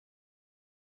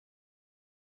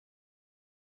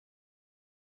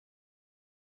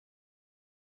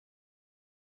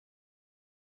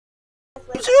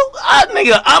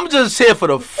Nigga, I'm just here for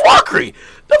the fuckery.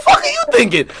 The fuck are you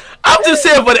thinking? I'm just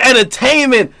here for the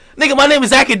entertainment. Nigga, my name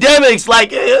is Academics.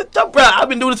 Like, bro, I've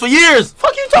been doing this for years.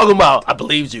 Fuck you talking about? I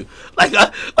believed you. Like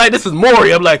this is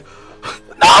Maury. I'm like,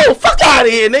 no, fuck out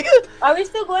of here, nigga. Are we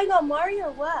still going on Maury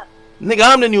or what? Nigga,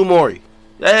 I'm the new Maury.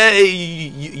 Hey,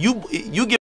 you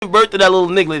give birth to that little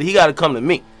nigga, he gotta come to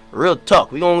me. Real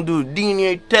talk. We gonna do a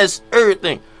DNA test,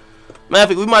 everything. Matter of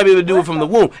fact, we might be able to do it from the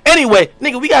womb. Anyway,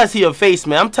 nigga, we gotta see your face,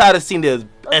 man. I'm tired of seeing the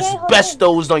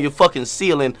asbestos on your fucking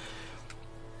ceiling.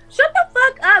 Shut the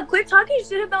fuck up. Quit talking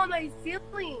shit about my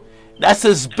ceiling. That's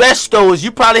asbestos.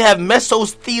 You probably have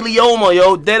mesothelioma,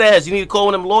 yo. Dead ass. You need to call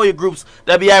one of them lawyer groups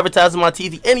that be advertising my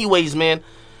TV. Anyways, man.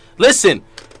 Listen,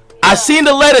 I seen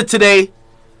the letter today.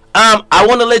 I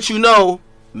want to let you know,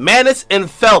 Manis and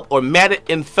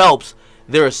Phelps,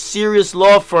 they're a serious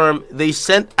law firm. They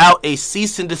sent out a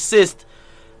cease and desist.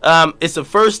 It's the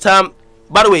first time.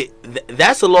 By the way,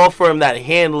 that's a law firm that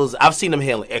handles. I've seen them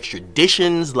handle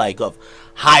extraditions, like of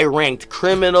high-ranked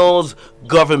criminals,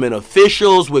 government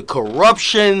officials with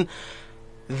corruption.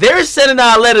 They're sending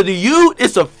out a letter to you.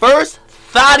 It's the first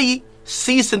thotty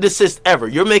cease and desist ever.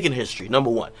 You're making history, number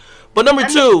one. But number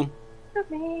two.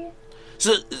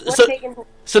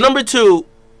 So number two.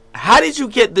 How did you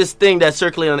get this thing that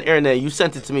circulated on the internet? You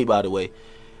sent it to me, by the way.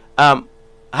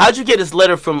 How'd you get this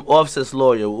letter from Offset's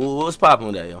lawyer? What's popping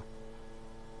with that, yo?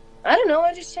 I don't know.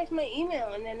 I just checked my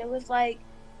email, and then it was like...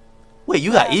 Wait,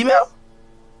 you got email?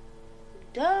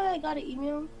 Duh, I got an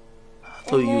email. I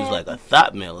thought you used like a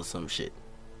thought mail or some shit.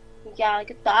 Yeah, like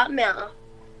a thought mail.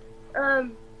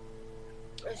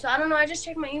 So I don't know. I just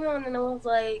checked my email, and then it was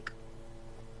like...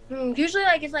 usually,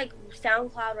 like, it's like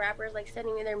SoundCloud rappers like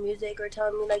sending me their music or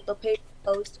telling me like they'll pay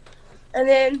for post, and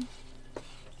then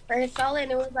I saw it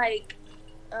and it was like,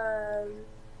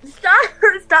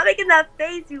 stop making that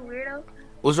face, you weirdo.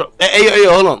 What's wrong? Hey,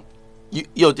 hold on.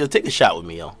 Yo, take a shot with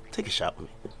me, yo. Take a shot with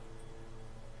me.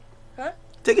 Huh?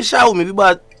 Take a shot with me. We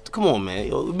about. Come on, man.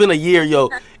 Yo, it's been a year, yo.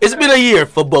 It's been a year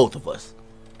for both of us.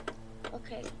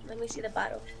 Okay, let me see the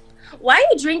bottle. Why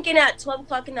are you drinking at 12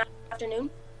 o'clock in the afternoon?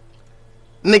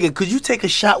 Nigga, could you take a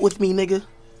shot with me, nigga?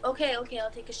 Okay,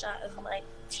 I'll take a shot of my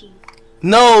tea.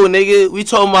 No, nigga, we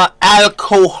talking about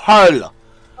alcohol.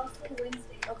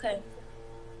 Okay.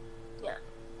 Yeah.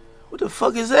 What the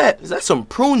fuck is that? Is that some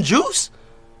prune juice?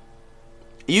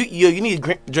 You need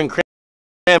to drink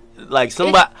cran. Like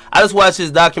somebody, I just watched this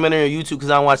documentary on YouTube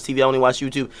because I don't watch TV. I only watch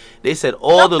YouTube. They said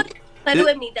all the. Play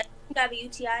with me. That you got a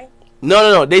UTI.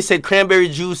 No. They said cranberry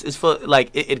juice is for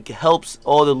like it helps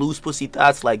all the loose pussy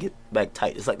thoughts like get back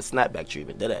tight. It's like the snapback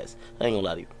treatment. Dead ass. I ain't gonna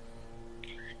lie to you.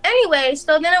 Anyway,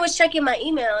 so then I was checking my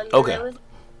email and okay.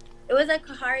 It was like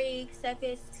Kahari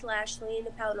Cephas /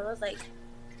 Celina Powell, and I was like,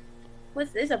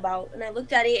 what's this about? And I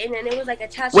looked at it and then it was like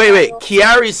attached. Wait.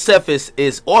 Kiari Cephas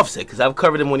is Offset because I've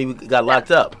covered him when he got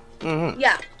locked up.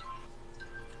 Yeah.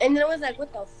 And then it was like,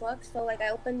 what the fuck? So, like, I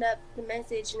opened up the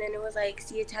message, and then it was like,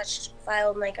 see attached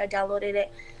file, and, like, I downloaded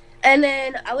it. And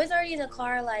then I was already in the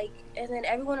car, like, and then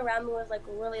everyone around me was, like,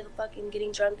 really fucking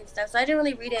getting drunk and stuff. So I didn't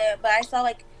really read it, but I saw,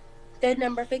 like, the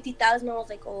number 50,000, and I was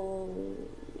like, oh,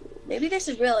 maybe this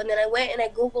is real. And then I went and I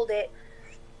Googled it.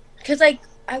 Because, like,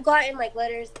 I've gotten, like,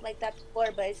 letters like that before,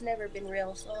 but it's never been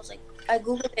real. So I was like, I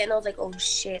Googled it, and I was like, oh,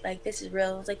 shit, like, this is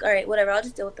real. I was like, all right, whatever, I'll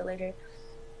just deal with it later.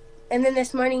 And then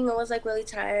this morning I was like really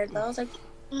tired. But I was like,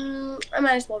 I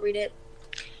might as well read it.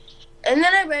 And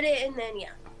then I read it, and then yeah.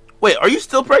 Wait, are you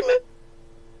still pregnant?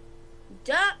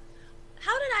 Duh.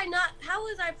 How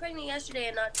was I pregnant yesterday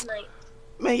and not tonight?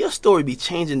 Man, your story be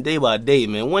changing day by day,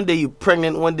 man. One day you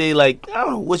pregnant, one day like I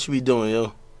don't know what you be doing,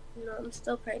 yo. No, I'm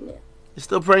still pregnant. You're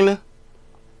still pregnant?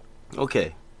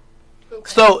 Okay.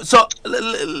 So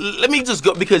let me just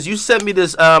go because you sent me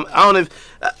this. I don't know if.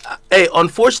 Hey,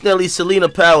 unfortunately, Celina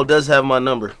Powell does have my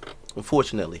number.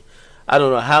 Unfortunately, I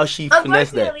don't know how she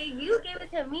finessed that. Unfortunately, you gave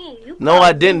it to me. No,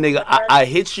 I didn't, nigga. I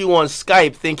hit you on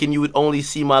Skype thinking you would only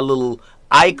see my little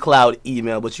iCloud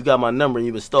email, but you got my number and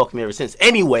you've been stalking me ever since.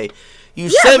 Anyway, you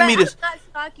sent me this. I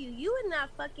stalk you. You and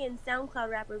that fucking SoundCloud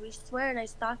rapper. We swear and I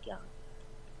stalk y'all.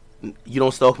 You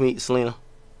don't stalk me, Celina?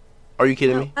 Are you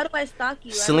kidding me? How do I stalk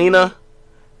you? Celina,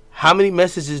 how many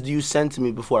messages do you send to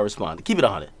me before I respond? Keep it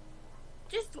 100.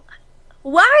 Just,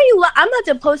 why are you? I'm about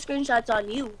to post screenshots on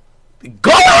you.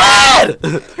 Go ahead!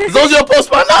 As long as you don't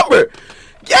post my number.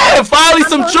 Yeah, finally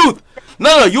some truth.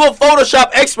 No, you a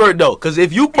Photoshop expert though, because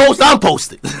if you post, I'm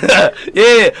posting.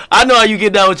 Yeah, I know how you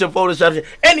get down with your Photoshop shit.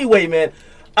 Anyway, man,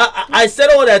 I said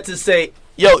all that to say,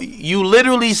 yo, you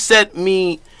literally sent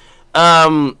me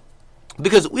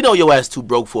Because we know your ass too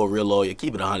broke for a real lawyer.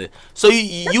 Keep it 100. So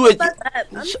you would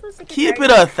keep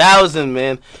it 1,000,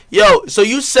 man. Yo, so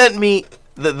you sent me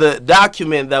the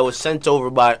document that was sent over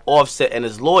by Offset and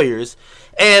his lawyers,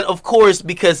 and of course,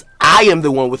 because I am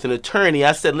the one with an attorney,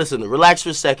 I said, listen, relax for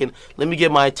a second. Let me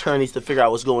get my attorneys to figure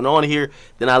out what's going on here.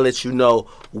 Then I'll let you know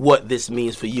what this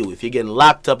means for you. If you're getting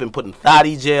locked up and put in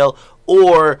thotty jail,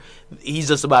 or he's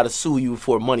just about to sue you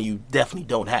for money you definitely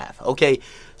don't have. Okay,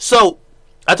 so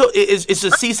I told it's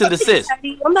a cease and desist.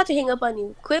 I'm about to hang up on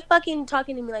you. Quit fucking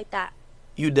talking to me like that.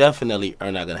 You definitely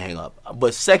are not gonna hang up.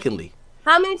 But secondly,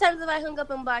 how many times have I hung up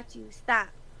and blocked you? Stop.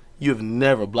 You've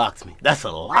never blocked me. That's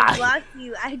a lie. I blocked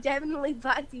you. I definitely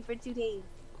blocked you for 2 days.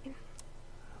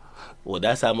 Well,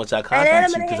 that's how much I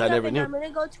contact you because I never knew. I'm gonna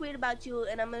go tweet about you,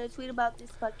 and I'm gonna tweet about this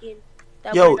fucking.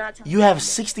 Yo, you have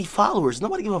 60 followers.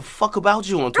 Nobody give a fuck about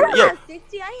you on Twitter. I don't have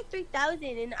 60. I have 3,000,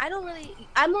 and I don't really.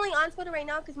 I'm only on Twitter right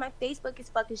now because my Facebook is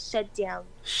fucking shut down.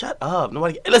 Shut up.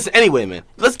 Nobody. Listen, anyway, man.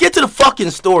 Let's get to the fucking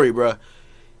story, bro.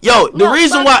 Yo, the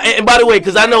reason why, and by the way,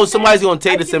 because I know somebody's gonna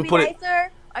take this and put it.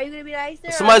 Are you gonna be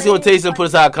nicer? Somebody's gonna take this and put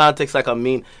us out of context like I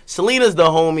mean. Celina's the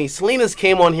homie. Celina's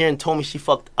came on here and told me she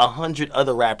fucked 100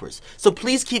 other rappers. So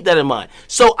please keep that in mind.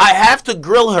 So I have to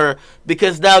grill her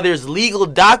because now there's legal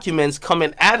documents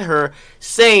coming at her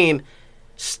saying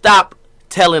stop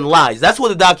telling lies. That's what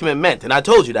the document meant. And I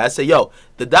told you that. I said, yo,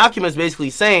 the document's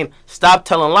basically saying stop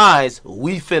telling lies.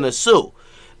 We finna sue.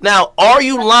 Now, are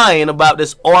you lying about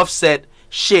this Offset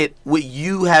shit with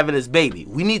you having his baby?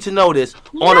 We need to know this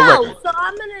on the record. So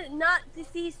I'm gonna not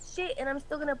deceased shit, and I'm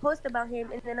still gonna post about him,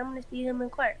 and then I'm gonna see him in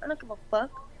court. I don't give a fuck.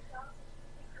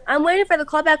 I'm waiting for the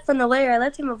call back from the lawyer. I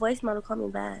left him a voicemail to call me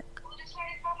back.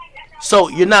 So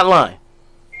you're not lying?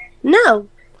 No.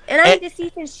 And I ain't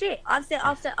deceased shit. Offset,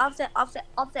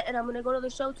 and I'm gonna go to the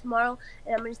show tomorrow,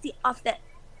 and I'm gonna see Offset.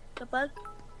 The fuck?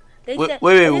 They said,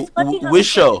 wait, which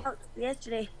show?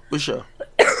 Yesterday. Which show?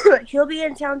 He'll be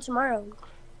in town tomorrow.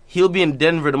 He'll be in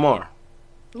Denver tomorrow.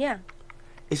 Yeah.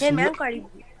 It's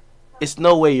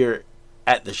no way you're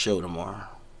at the show tomorrow.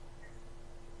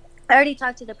 I already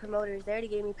talked to the promoters. They already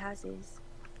gave me passes.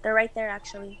 They're right there,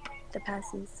 actually. The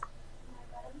passes.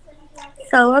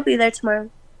 So I'll be there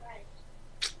tomorrow.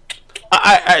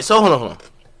 Alright, so hold on.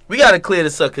 We gotta clear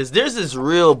this up because there's this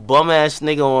real bum ass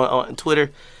nigga on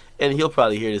Twitter. And he'll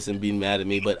probably hear this and be mad at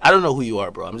me, but I don't know who you are,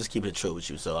 bro. I'm just keeping it true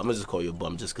with you, so I'm gonna just call you a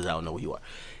bum just because I don't know who you are.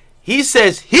 He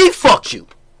says he fucked you,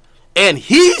 and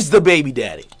he's the baby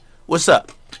daddy. What's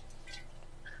up?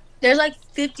 There's like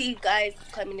 50 guys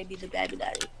claiming to be the baby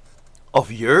daddy.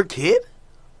 Of your kid?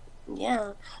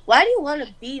 Yeah. Why do you want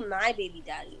to be my baby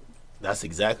daddy? That's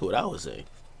exactly what I was saying.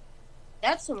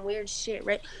 That's some weird shit,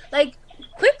 right? Like,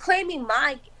 quit claiming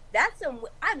my. That's some.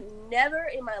 I've never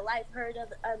in my life heard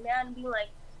of a man being like,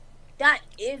 that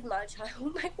is my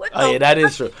child. Like, what? Oh yeah, that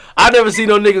is true. I never seen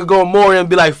no nigga go Maury and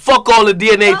be like, "Fuck all the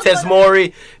DNA tests,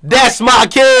 Maury. That's my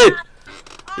kid."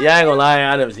 Yeah, I ain't gonna lie.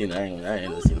 I never seen that. I ain't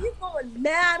never seen that. He's going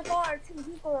mad hard too.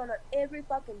 He's going on every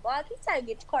fucking block. He's trying to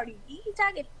get Cardi B. He's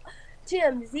trying to get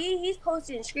TMZ. He's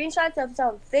posting screenshots of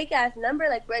some fake ass number.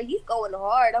 Like, bro, he's going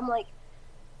hard. I'm like,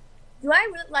 do I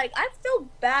really like? I feel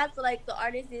bad for like the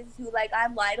artists who like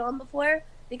I've lied on before.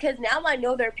 Because now I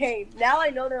know their pain. Now I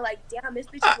know they're like, damn, this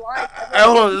bitch is lying.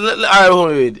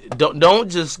 Hold on. Don't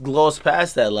just gloss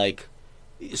past that. Like,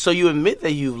 so you admit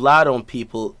that you've lied on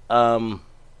people. I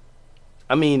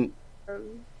mean,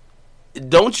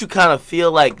 don't you kind of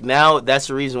feel like now that's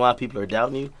the reason why people are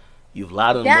doubting you? You've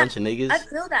lied on a bunch of niggas. I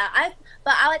feel that.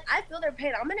 I feel their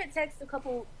pain. I'm gonna text a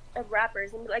couple of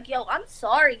rappers and be like, yo, I'm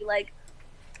sorry. Like,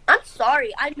 I'm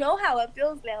sorry. I know how it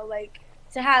feels now. Like,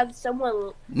 to have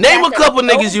someone name a couple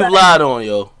niggas you lied on,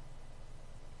 yo.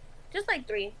 Just like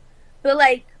 3, but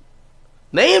like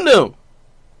name them.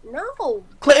 No.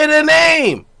 Clear their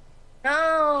name.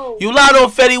 No. You lied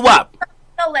on Fetty Wap.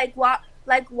 No, like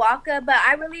Waka, but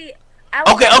I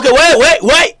Okay.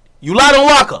 Wait. You lied on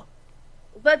Waka.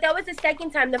 But that was the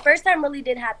second time. The first time really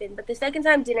did happen, but the second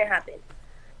time didn't happen.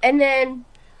 And then.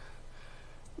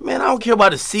 Man, I don't care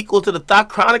about the sequel to the Thought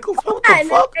Chronicles. What the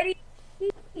fuck?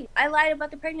 I lied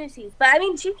about the pregnancies, but I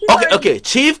mean Chief Keef. Okay,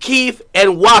 Chief Keef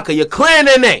and Waka, you're clearing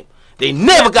their name. They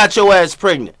never got your ass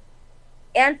pregnant.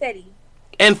 And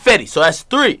Fetty. So that's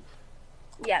 3.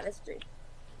 Yeah, that's 3.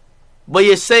 But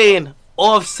you're saying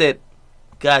Offset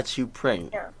got you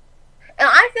pregnant. Yeah. And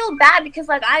I feel bad because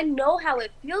like I know how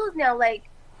it feels now. Like,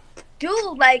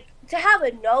 dude, like to have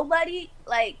a nobody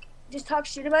like just talk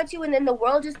shit about you and then the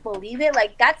world just believe it.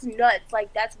 Like that's nuts.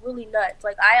 Like that's really nuts.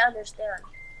 Like I understand.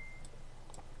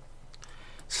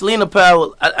 Celina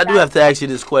Powell, I do have to ask you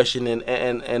this question,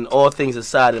 and all things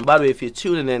aside, and by the way, if you're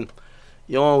tuning in,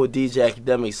 You're on with DJ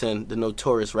Academics and the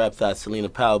notorious rap thought Selena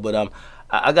Powell. But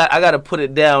I got to put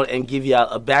it down and give you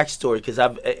a backstory because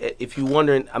if you're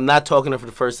wondering, I'm not talking to her for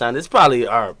the first time. This is probably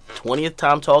our 20th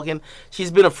time talking.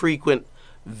 She's been a frequent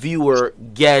viewer,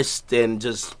 guest, and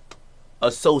just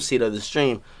associate of the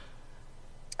stream.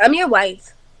 I'm your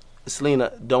wife.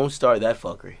 Selena, don't start that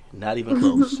fuckery. Not even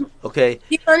close. Okay?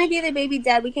 If you want to be the baby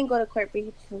dad, we can go to court for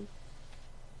you too.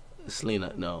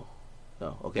 Selena, no.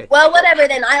 No, okay. Well, whatever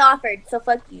then. I offered, so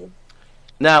fuck you.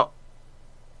 Now,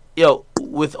 yo,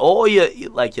 with all your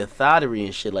thottery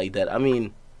and shit like that, I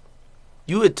mean,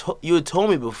 you had told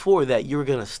me before that you were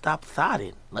gonna stop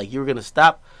thotting. Like you were gonna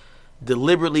stop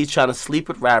deliberately trying to sleep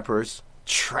with rappers,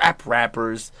 trap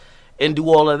rappers, and do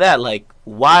all of that. Like,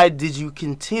 why did you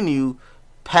continue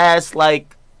past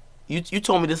like you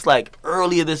told me this like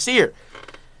earlier this year?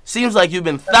 Seems like you've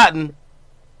been thotting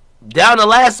down to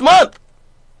last month.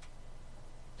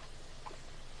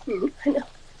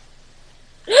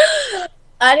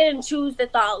 I didn't choose the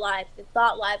thought life. The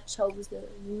thought life chose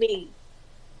me.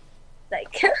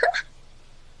 Like,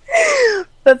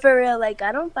 but for real, like,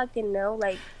 I don't fucking know.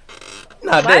 Like,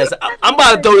 nah, I'm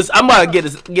about to throw this. I'm about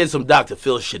to get some Dr.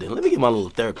 Phil shit in. Let me get my little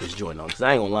therapist joint on, because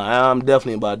I ain't gonna lie. I'm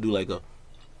definitely about to do like a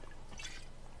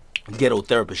ghetto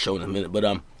therapist show in a minute.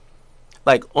 But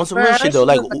like on some real shit though,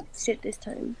 like shit this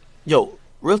time. Yo,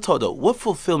 real talk though, what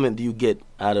fulfillment do you get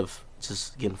out of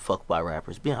just getting fucked by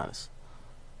rappers? Be honest.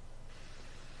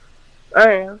 I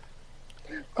don't know.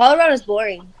 Colorado's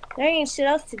boring. There ain't shit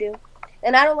else to do.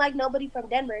 And I don't like nobody from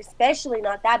Denver, especially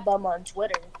not that bum on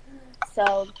Twitter.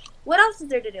 So, what else is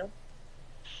there to do?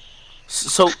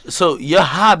 So your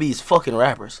hobby is fucking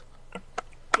rappers?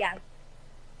 Yeah.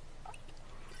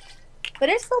 But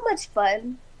it's so much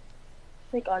fun.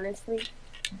 Like, honestly.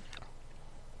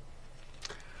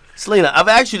 Selena, I've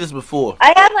asked you this before.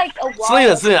 I have, like, a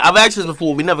wall. Selena, I've asked you this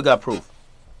before. We never got proof.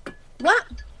 What?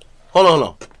 Hold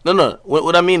on. No.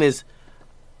 What I mean is,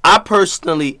 I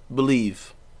personally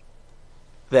believe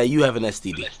that you have an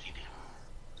STD.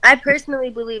 I personally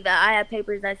believe that I have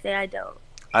papers that say I don't.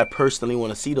 I personally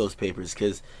want to see those papers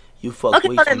because you fuck okay,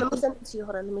 way hold on. too Let me send them to you.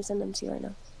 Hold on. Let me send them to you right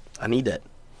now. I need that.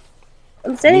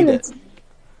 I'm sending them to you.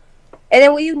 And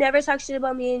then will you never talk shit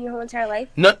about me in your whole entire life?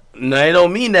 No, it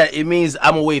don't mean that. It means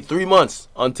I'm going to wait 3 months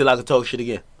until I can talk shit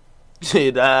again.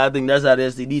 I think that's how the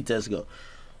STD test go.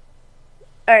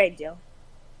 All right, deal.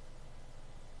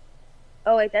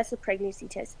 Oh, wait, that's a pregnancy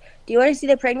test. Do you want to see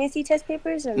the pregnancy test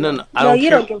papers? Or no, I don't care.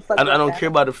 Don't give a fuck I don't care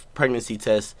about the pregnancy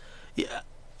test. Yeah.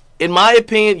 In my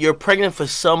opinion, you're pregnant for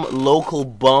some local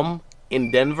bum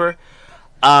in Denver.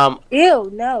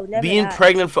 Ew, no, never. Being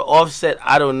pregnant for Offset,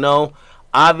 I don't know.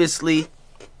 Obviously,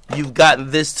 you've gotten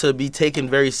this to be taken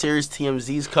very serious.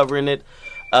 TMZ's covering it.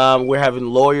 We're having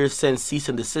lawyers send cease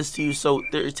and desist to you, so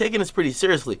they're taking this pretty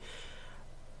seriously.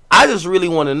 I just really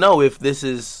want to know if this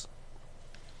is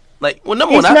like, well,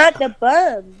 number one, it's not the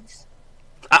bums.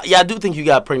 I do think you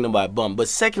got pregnant by a bum, but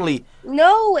secondly,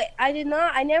 no, I did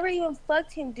not. I never even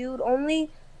fucked him, dude. Only,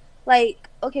 like,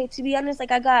 okay, to be honest,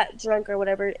 like, I got drunk or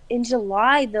whatever in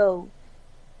July though.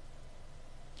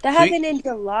 That happened in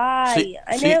July.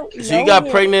 So you got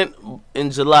pregnant in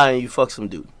July and you fucked some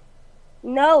dude.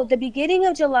 No, the beginning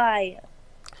of July.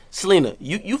 Selena,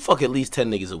 you fuck at least 10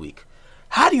 niggas a week.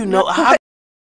 How do you know? How